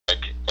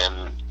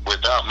and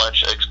without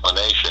much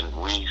explanation,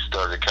 we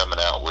started coming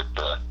out with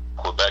the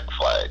Quebec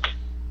flag.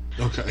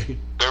 Okay.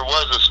 There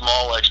was a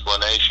small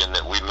explanation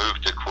that we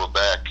moved to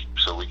Quebec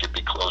so we could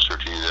be closer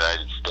to the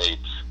United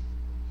States.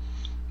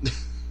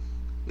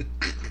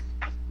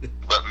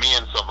 But me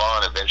and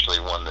Sylvain eventually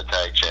won the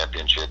tag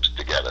championships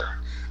together.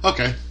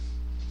 Okay.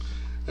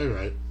 All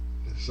right.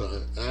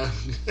 So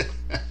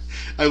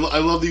I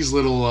love these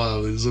little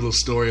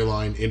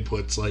storyline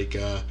inputs. Like,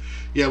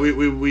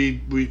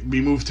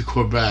 we moved to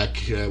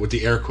Quebec with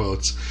the air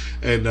quotes,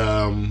 and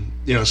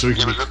so we.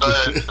 It was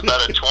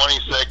about a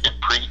 20-second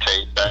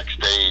pre-tape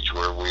backstage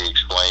where we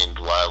explained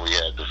why we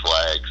had the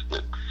flags.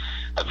 That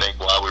I think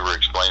while we were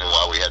explaining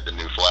why we had the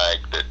new flag,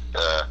 that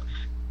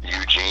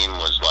Eugene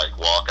was like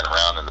walking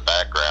around in the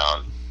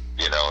background,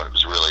 and it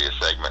was really a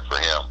segment for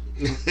him.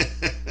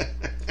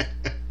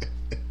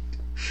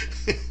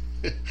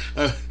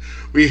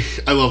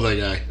 I love that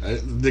guy.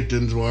 Nick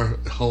Dinsmore,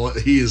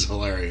 he is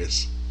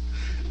hilarious.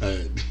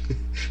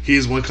 He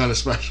is one kind of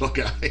special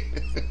guy.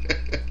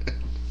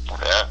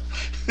 Yeah.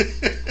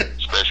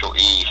 Special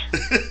E.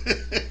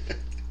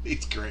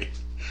 He's great.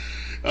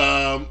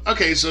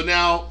 Okay, so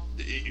now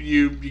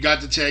you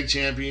got the tag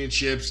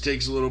championships.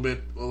 Takes a little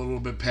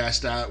bit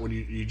past that when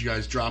you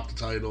guys dropped the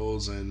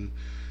titles, and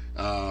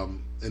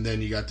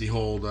then you got the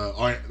whole the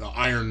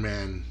Iron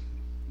Man,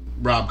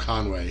 Rob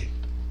Conway.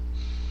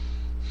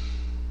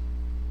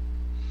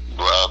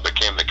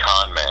 Became the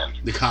Con Man.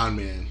 The Con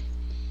Man.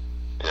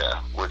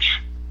 Yeah,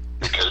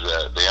 because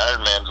the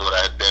Iron Man's what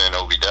I had been in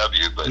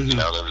OVW, but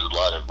there was a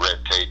lot of red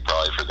tape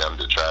probably for them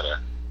to try to,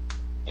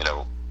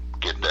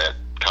 get that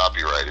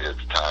copyrighted at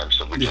the time.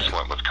 So we just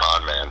went with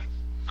Con Man.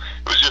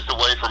 It was just a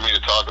way for me to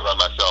talk about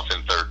myself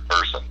in third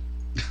person.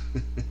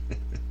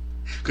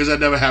 Because that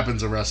never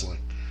happens in wrestling.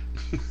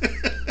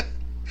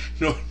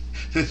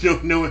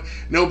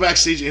 No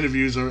backstage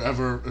interviews are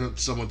ever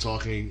someone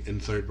talking in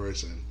third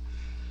person.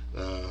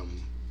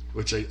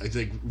 Which I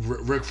think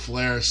Ric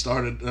Flair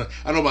started. I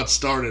don't know about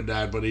started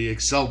that, but he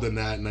excelled in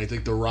that, and I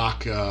think The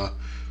Rock kind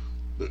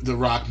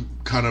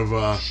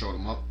of showed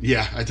him up.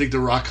 Yeah, I think The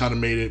Rock kind of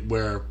made it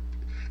where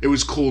it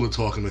was cool to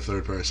talk in the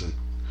third person.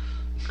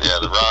 Yeah,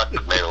 The Rock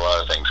made a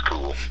lot of things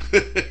cool.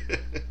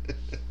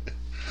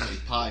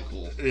 Pie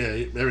cool.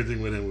 Yeah,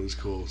 everything with him was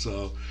cool.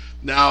 So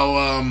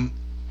now,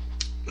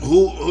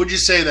 who'd you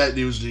say that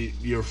was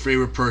your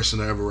favorite person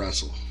to ever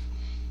wrestle?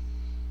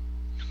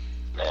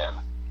 Man.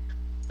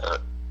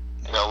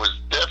 It was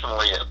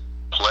definitely a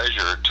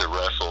pleasure to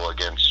wrestle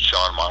against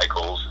Shawn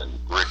Michaels and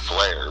Ric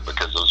Flair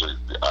because those are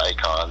the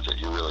icons that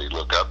you really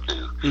look up to.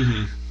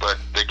 Mm-hmm. But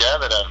the guy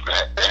that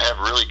I have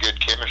really good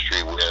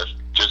chemistry with,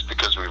 just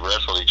because we've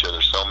wrestled each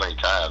other so many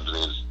times,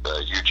 is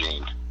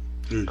Eugene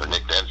or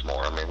Nick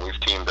Dinsmore. I mean, we've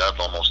teamed up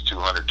almost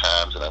 200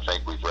 times, and I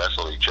think we've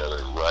wrestled each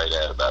other right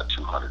at about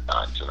 200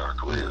 times in our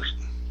careers.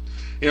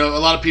 A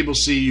lot of people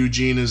see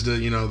Eugene as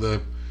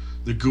the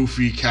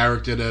goofy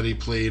character that he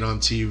played on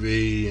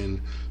TV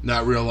and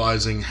not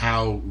realizing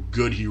how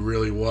good he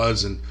really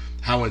was and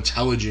how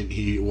intelligent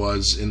he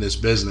was in this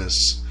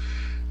business.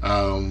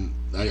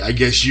 I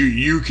guess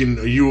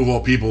you of all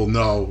people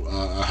know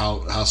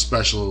how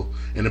special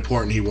and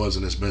important he was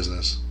in this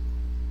business.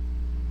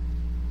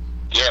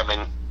 Yeah, I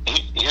mean,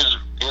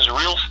 his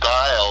real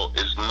style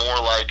is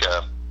more like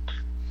a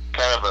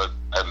kind of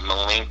a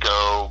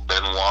Malenko,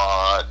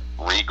 Benoit,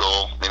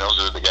 Regal. I mean, those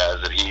are the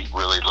guys that he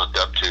really looked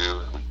up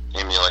to and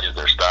emulated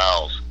their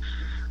styles.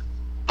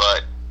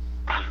 But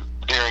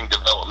during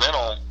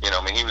developmental,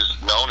 he was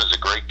known as a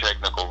great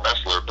technical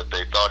wrestler, but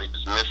they thought he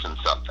was missing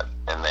something,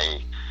 and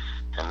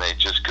they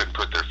just couldn't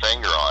put their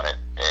finger on it.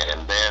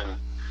 And then,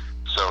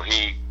 so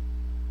he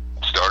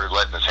started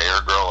letting his hair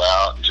grow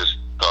out and just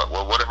thought,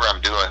 well, whatever I'm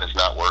doing is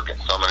not working,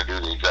 so I'm going to do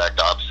the exact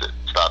opposite.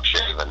 Stop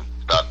shaving,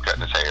 stop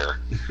cutting his hair.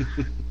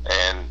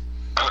 And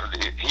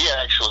he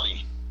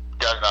actually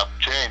got an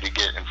opportunity to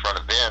get in front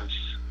of Vince,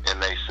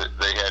 and they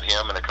had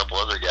him and a couple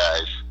other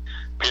guys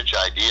pitch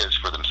ideas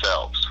for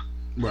themselves.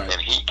 Right.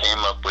 And he came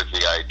up with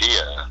the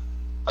idea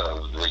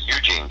of the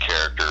Eugene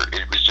character.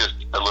 It was just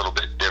a little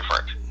bit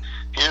different.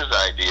 His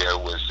idea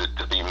was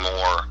to be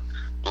more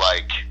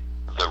like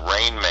the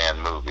Rain Man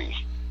movie,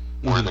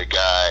 where the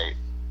guy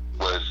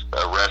was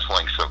a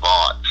wrestling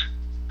savant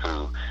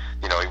who,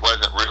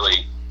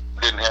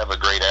 he didn't have a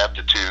great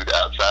aptitude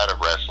outside of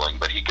wrestling,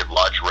 but he could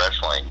watch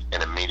wrestling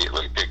and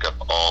immediately pick up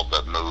all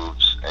the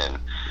moves, and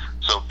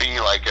so be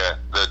like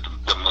the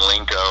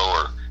Malenko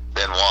or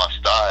Benoit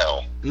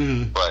style,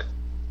 but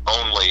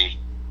only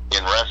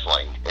in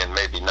wrestling, and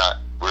maybe not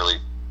really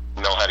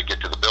know how to get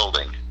to the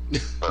building.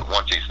 But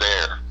once he's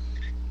there,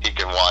 he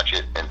can watch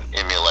it and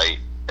emulate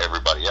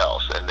everybody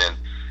else. And then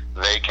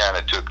they kind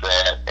of took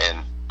that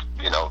and,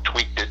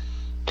 tweaked it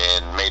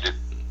and made it,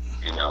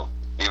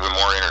 even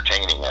more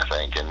entertaining, I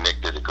think. And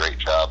Nick did a great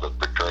job of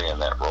portraying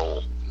that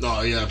role.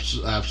 Oh yeah,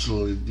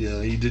 absolutely.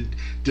 Yeah, he did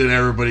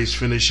everybody's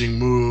finishing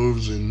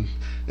moves, and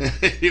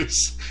he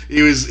was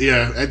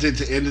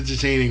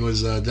entertaining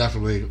was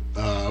definitely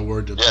a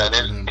word to put on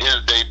him.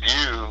 His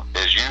debut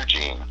as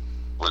Eugene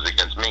was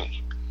against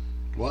me.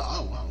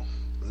 Wow,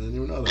 I didn't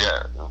even know that.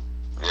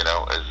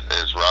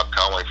 as Rob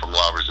Conway from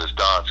La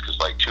Resistance, because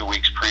like 2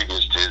 weeks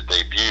previous to his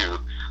debut,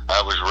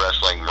 I was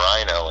wrestling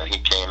Rhino, and he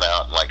came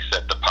out and like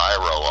set the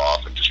pyro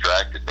off and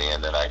distracted me,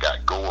 and then I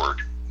got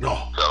gored.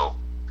 Oh. So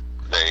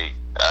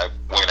I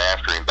went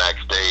after him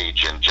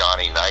backstage, and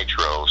Johnny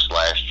Nitro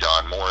 /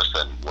 John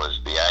Morrison was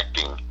the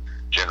acting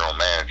general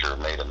manager,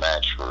 made a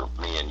match for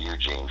me and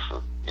Eugene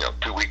for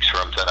 2 weeks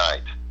from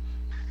tonight.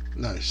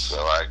 Nice. So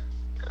I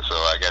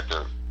got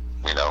to,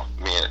 me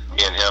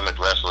and him had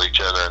wrestled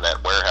each other in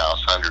that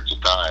warehouse hundreds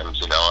of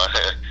times, and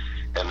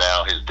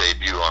now his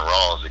debut on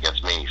Raw is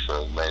against me,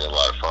 so it made it a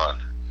lot of fun.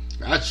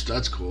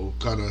 That's cool.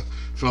 Kind of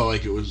felt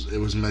like it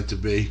was meant to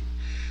be.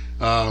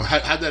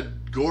 How'd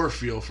that gore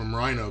feel from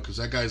Rhino? Because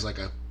that guy's like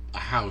a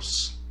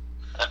house.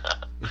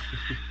 Man,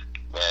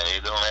 he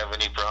don't have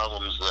any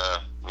problems,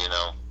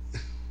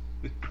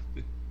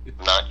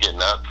 not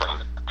getting up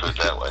from it. Put it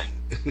that way.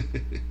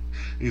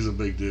 He's a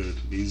big dude.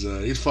 He's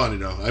funny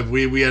though.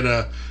 We had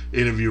a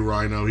interview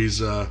Rhino.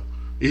 He's a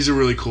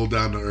really cool,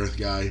 down to earth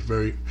guy.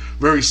 Very,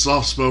 very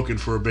soft spoken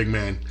for a big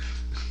man.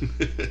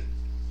 Yeah,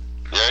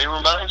 he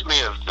reminds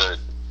me of the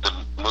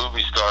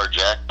movie star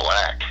Jack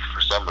Black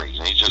for some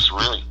reason. He's just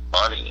really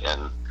funny,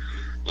 and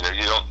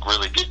you don't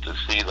really get to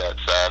see that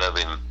side of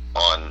him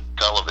on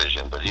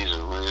television. But he's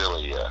a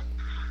really, a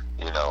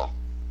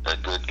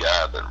good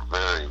guy, but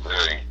very,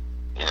 very,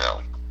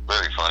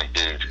 very funny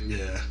dude.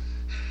 Yeah.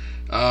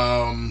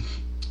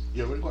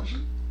 You have any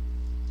question?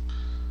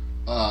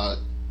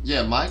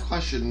 Yeah, my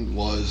question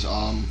was,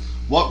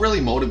 what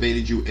really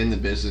motivated you in the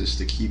business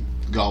to keep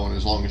going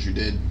as long as you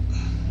did?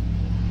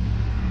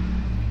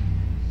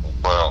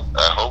 Well,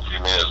 I hope you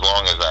mean as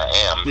long as I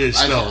am. Yeah,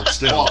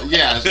 still. Well,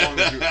 yeah,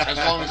 as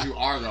long as you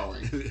are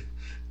going.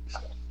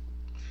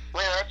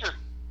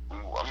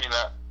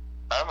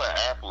 I'm an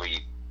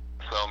athlete,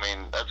 so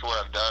that's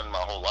what I've done my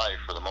whole life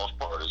for the most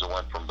part. Is I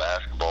went from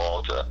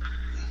basketball to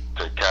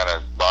kind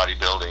of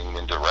bodybuilding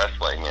into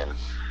wrestling, and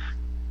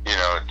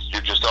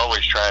you're just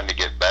always trying to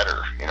get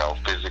better,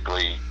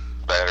 physically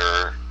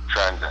better,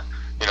 trying to,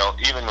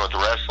 even with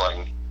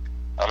wrestling,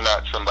 I'm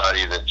not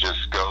somebody that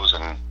just goes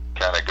and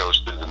kind of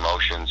goes through the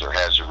motions or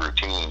has a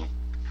routine.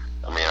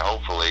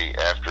 Hopefully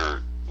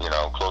after,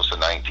 close to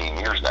 19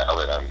 years now,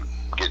 that I'm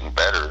getting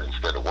better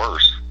instead of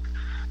worse.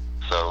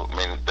 So,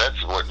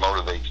 that's what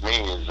motivates me,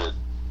 is that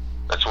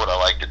that's what I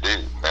like to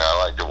do.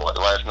 I like to watch.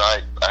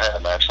 I had a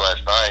match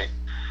last night,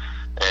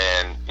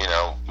 and,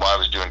 while I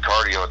was doing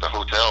cardio at the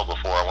hotel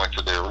before I went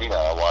to the arena,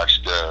 I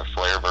watched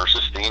Flair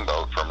versus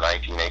Steamboat from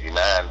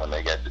 1989 when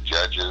they got the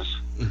judges.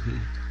 Mm-hmm.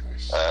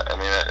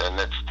 And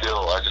it's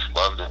still, I just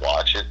love to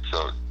watch it.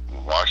 So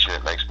watching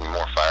it makes me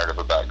more fired up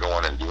about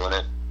going and doing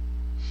it.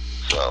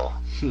 So.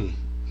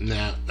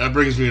 Now, that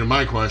brings me to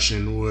my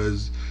question,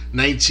 was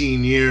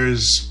 19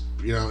 years,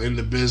 in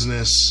the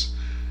business,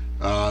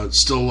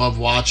 still love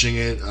watching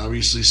it,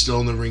 obviously still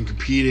in the ring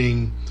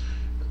competing,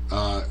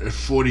 at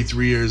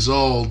 43 years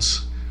old,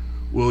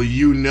 will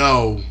you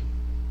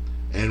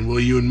and will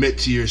you admit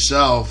to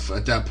yourself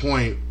at that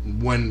point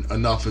when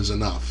enough is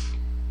enough?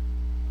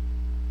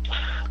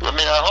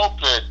 I hope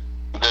that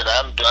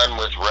I'm done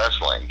with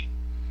wrestling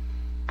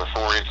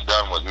before it's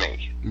done with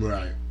me.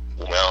 Right.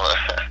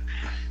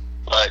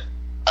 But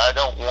I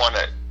don't want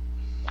to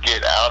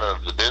get out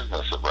of the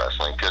business of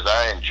wrestling, because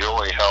I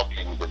enjoy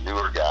helping the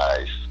newer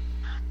guys,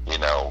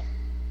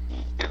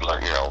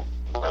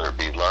 whether it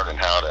be learning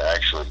how to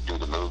actually do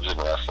the moves in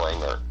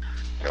wrestling, or,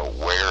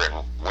 where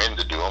and when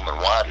to do them and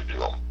why to do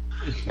them.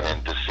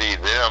 And to see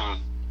them,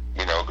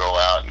 go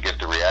out and get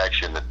the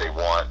reaction that they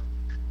want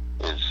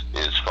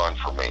is fun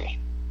for me.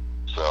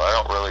 So I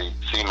don't really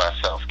see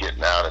myself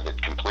getting out of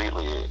it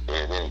completely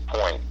at any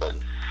point, but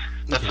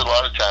that's a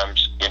lot of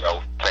times,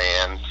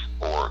 fans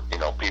or,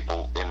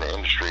 people in the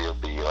industry will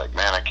be like,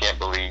 man, I can't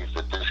believe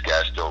that this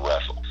guy still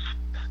wrestles.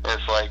 And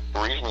it's like, the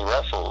reason he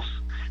wrestles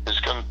is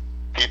because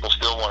people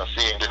still want to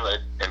see him do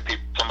it, and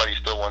somebody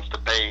still wants to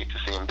pay to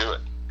see him do it.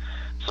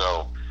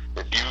 So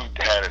if you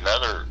had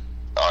another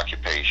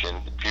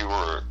occupation, if you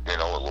were,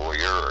 a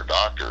lawyer or a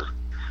doctor,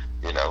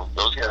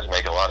 those guys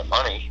make a lot of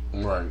money.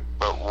 Right.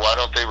 But why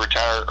don't they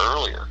retire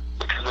earlier?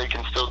 Because they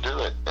can still do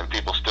it, and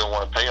people still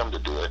want to pay them to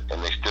do it,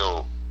 and they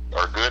still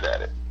are good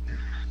at it.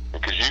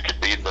 Because you could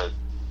be the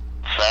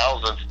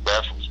 1,000th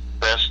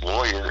best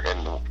lawyer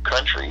in the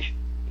country,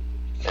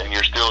 and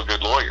you're still a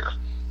good lawyer.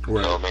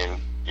 Right. So,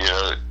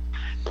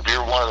 if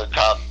you're one of the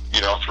top,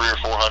 300 or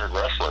 400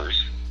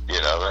 wrestlers,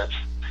 that's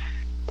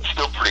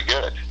still pretty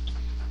good.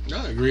 No,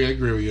 I agree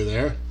with you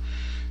there.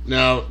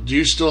 Now, do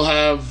you still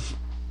have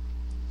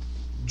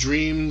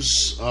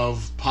dreams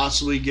of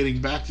possibly getting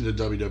back to the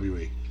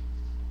WWE?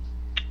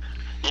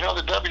 The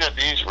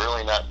WWE's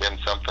really not been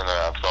something that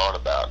I've thought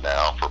about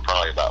now for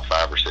probably about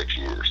 5 or 6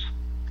 years.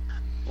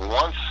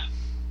 Once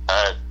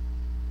I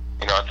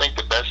think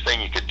the best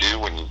thing you could do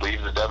when you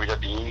leave the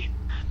WWE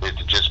is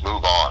to just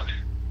move on.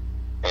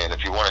 And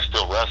if you want to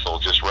still wrestle,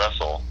 just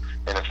wrestle.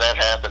 And if that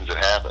happens, it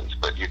happens.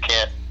 But you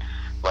can't,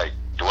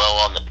 dwell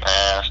on the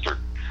past or,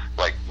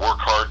 work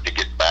hard to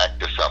get back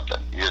to something.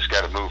 You just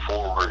got to move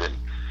forward. And,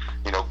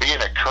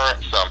 being a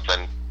current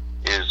something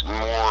is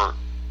more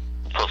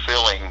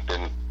fulfilling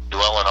than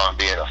dwelling on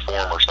being a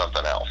former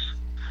something else.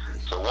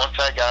 So once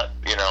I got,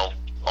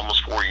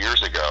 almost 4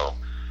 years ago,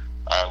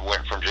 I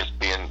went from just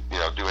being,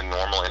 doing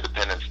normal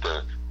independence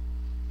to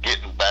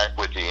getting back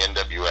with the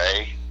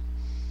NWA,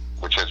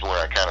 which is where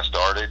I kind of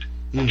started,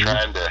 and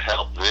trying to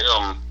help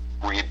them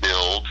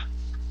rebuild,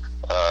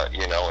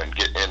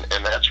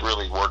 and that's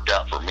really worked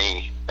out for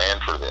me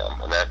and for them.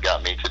 And that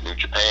got me to New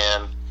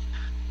Japan,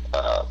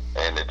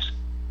 and it's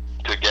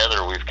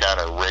together we've kind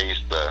of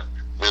raised the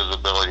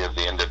visibility of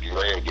the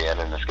NWA again,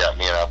 and it's got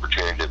me an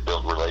opportunity to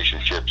build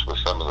relationships with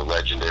some of the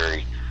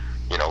legendary,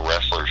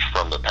 wrestlers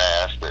from the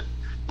past that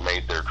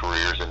made their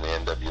careers in the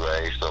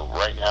NWA. So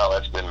right now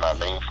that's been my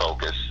main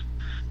focus,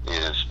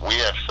 is we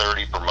have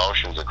 30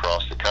 promotions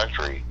across the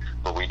country,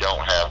 but we don't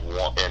have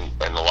one, and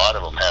a lot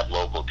of them have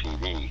local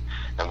TV,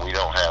 and we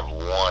don't have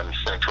one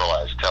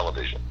centralized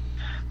television.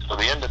 So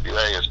the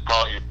NWA is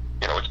probably,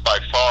 it's by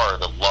far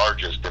the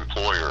largest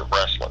employer of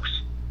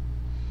wrestlers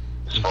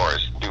as far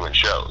as doing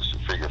shows. You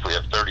figure if we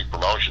have 30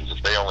 promotions,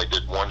 if they only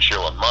did one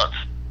show a month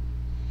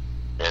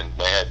and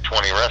they had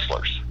 20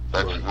 wrestlers,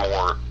 that's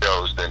more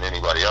shows than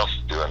anybody else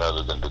is doing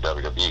other than the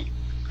WWE.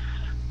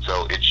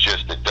 So it's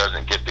just, it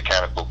doesn't get the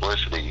kind of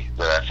publicity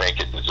that I think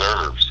it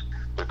deserves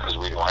because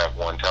we don't have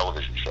one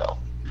television show.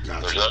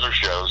 Gotcha. There's other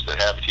shows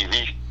that have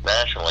TV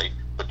nationally,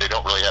 but they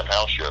don't really have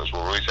house shows. We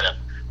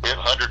have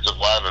hundreds of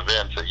live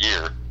events a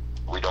year.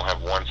 We don't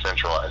have one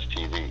centralized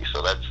TV.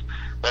 So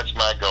that's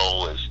my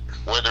goal, is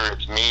whether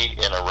it's me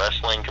in a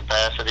wrestling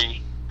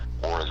capacity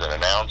or as an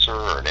announcer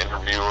or an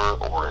interviewer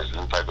or as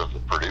some type of a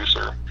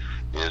producer,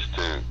 is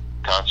to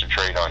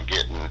concentrate on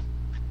getting,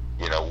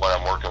 what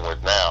I'm working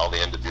with now, the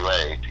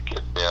NWA, to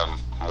get them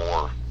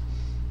more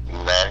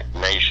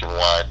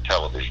nationwide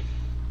television.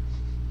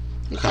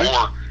 Okay.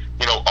 Or,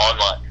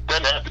 online. It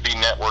doesn't have to be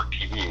network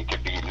TV. It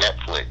could be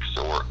Netflix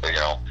or,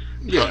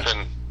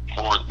 something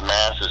for the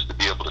masses to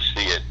be able to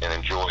see it and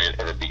enjoy it,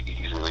 and it'd be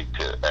easily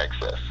to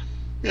access.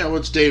 Yeah, well,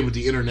 it's day with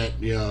the internet.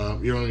 You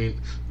don't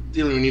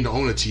even need to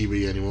own a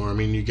TV anymore. I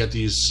mean, you get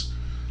these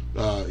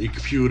your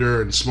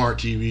computer and smart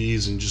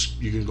TVs, and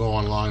you can go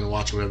online and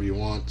watch whatever you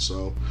want.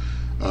 So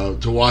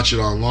to watch it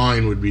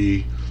online would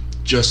be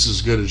just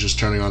as good as just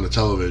turning on the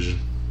television.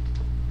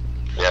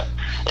 Yeah,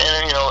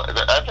 and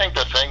I think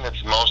the thing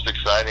that's most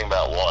exciting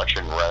about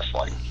watching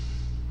wrestling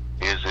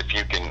is if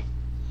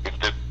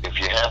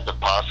you have the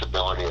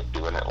possibility of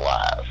doing it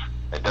live.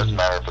 It doesn't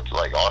matter if it's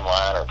like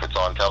online or if it's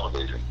on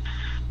television.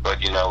 But,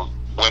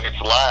 when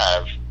it's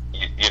live,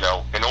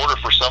 in order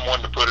for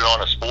someone to put it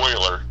on a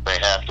spoiler, they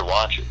have to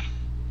watch it.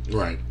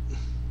 Right.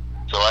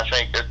 So I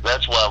think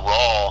that's why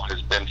Raw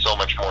has been so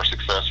much more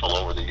successful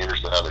over the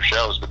years than other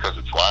shows, because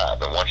it's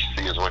live, and what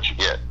you see is what you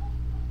get.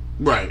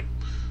 Right.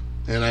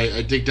 And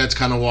I think that's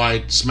kind of why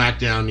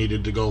SmackDown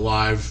needed to go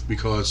live,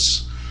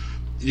 because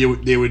they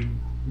would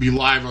be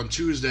live on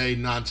Tuesday,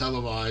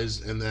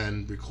 non-televised, and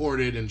then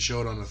recorded and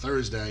showed on a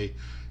Thursday.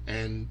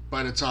 And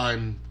by the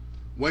time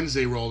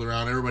Wednesday rolled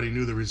around, everybody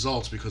knew the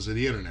results because of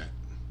the internet.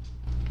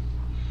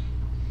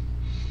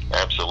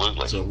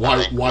 Absolutely. So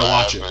why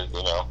watch it?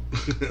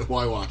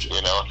 Why watch it?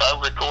 If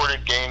I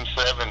recorded Game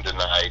 7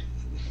 tonight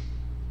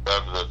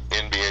of the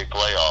NBA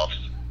playoffs,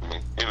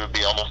 it would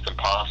be almost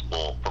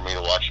impossible for me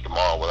to watch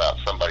tomorrow without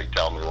somebody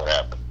telling me what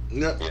happened.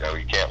 Yep.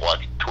 You can't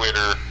watch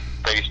Twitter,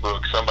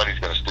 Facebook. Somebody's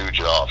going to stooge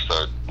you off.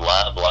 So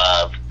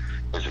live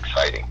is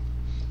exciting.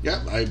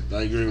 Yeah, I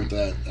agree with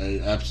that.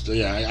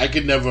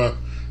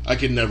 I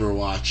could never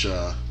watch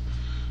a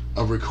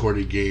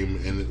recorded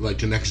game and like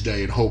the next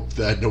day and hope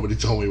that nobody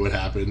told me what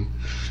happened.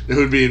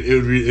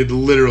 It'd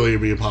literally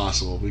be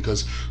impossible,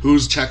 because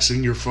who's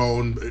texting your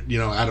phone,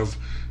 out of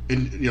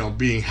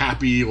being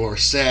happy or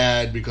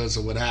sad because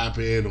of what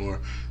happened, or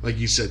like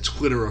you said,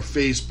 Twitter or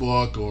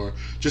Facebook, or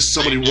just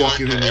somebody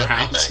walking in your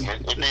house.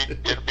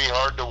 It'd be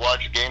hard to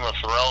watch Game of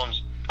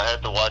Thrones. I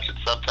have to watch it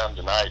sometime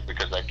tonight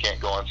because I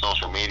can't go on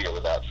social media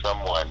without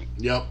someone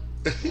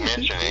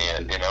mentioning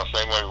it.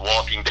 Same way with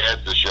Walking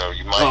Dead's the show.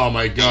 You might. Oh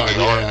my God!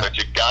 Yeah. But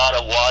you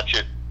gotta watch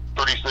it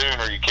pretty soon,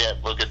 or you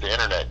can't look at the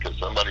internet because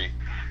somebody,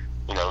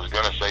 is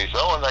going to say,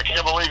 I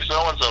can't believe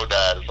so and so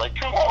died. It's like,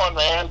 come on,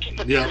 man, keep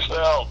it to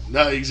yourself.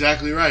 No,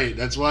 exactly right.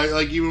 That's why,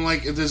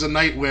 if there's a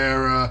night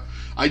where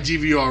I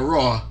DVR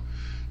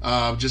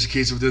Raw, just in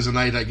case if there's a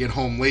night I get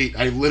home late,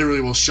 I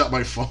literally will shut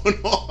my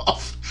phone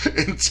off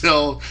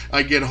until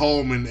I get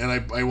home and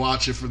I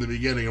watch it from the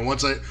beginning. And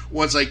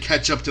once I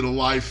catch up to the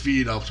live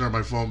feed, I'll turn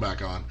my phone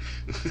back on.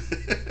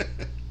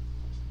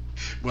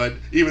 But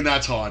even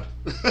that's hard.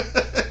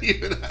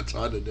 Even that's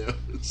hard to do.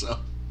 So,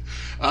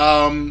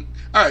 all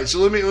right. So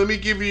let me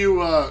give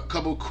you a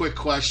couple quick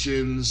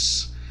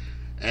questions,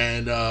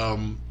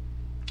 and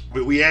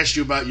we asked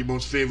you about your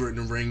most favorite in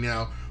the ring.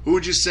 Now, who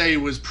would you say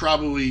was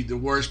probably the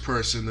worst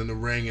person in the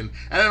ring? And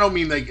I don't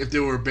mean like if they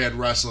were a bad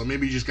wrestler.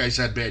 Maybe you just guys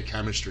had bad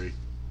chemistry.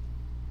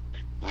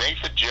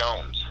 Nathan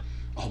Jones.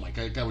 Oh my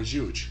God, that guy was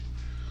huge.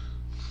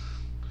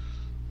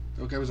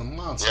 That guy was a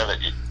monster. Yeah,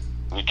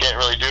 you can't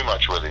really do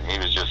much with him. He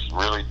was just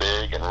really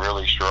big and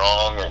really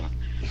strong, and